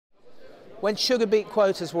When sugar beet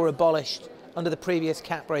quotas were abolished under the previous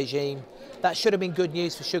CAP regime, that should have been good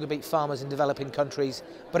news for sugar beet farmers in developing countries,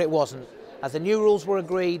 but it wasn't. As the new rules were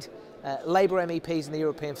agreed, Labour MEPs in the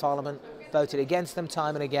European Parliament voted against them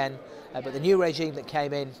time and again, but the new regime that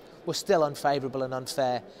came in was still unfavourable and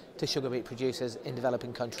unfair to sugar beet producers in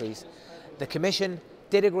developing countries. The Commission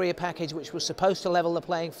did agree a package which was supposed to level the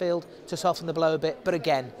playing field to soften the blow a bit, but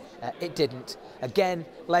again, it didn't. Again,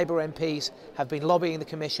 Labour MPs have been lobbying the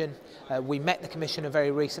Commission. We met the Commissioner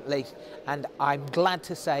very recently, and I'm glad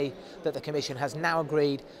to say that the Commission has now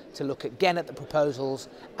agreed to look again at the proposals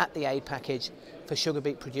at the aid package for sugar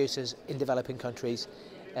beet producers in developing countries.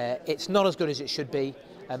 It's not as good as it should be,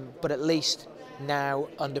 but at least now,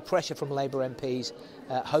 under pressure from Labour MPs,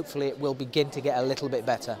 hopefully it will begin to get a little bit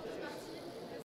better.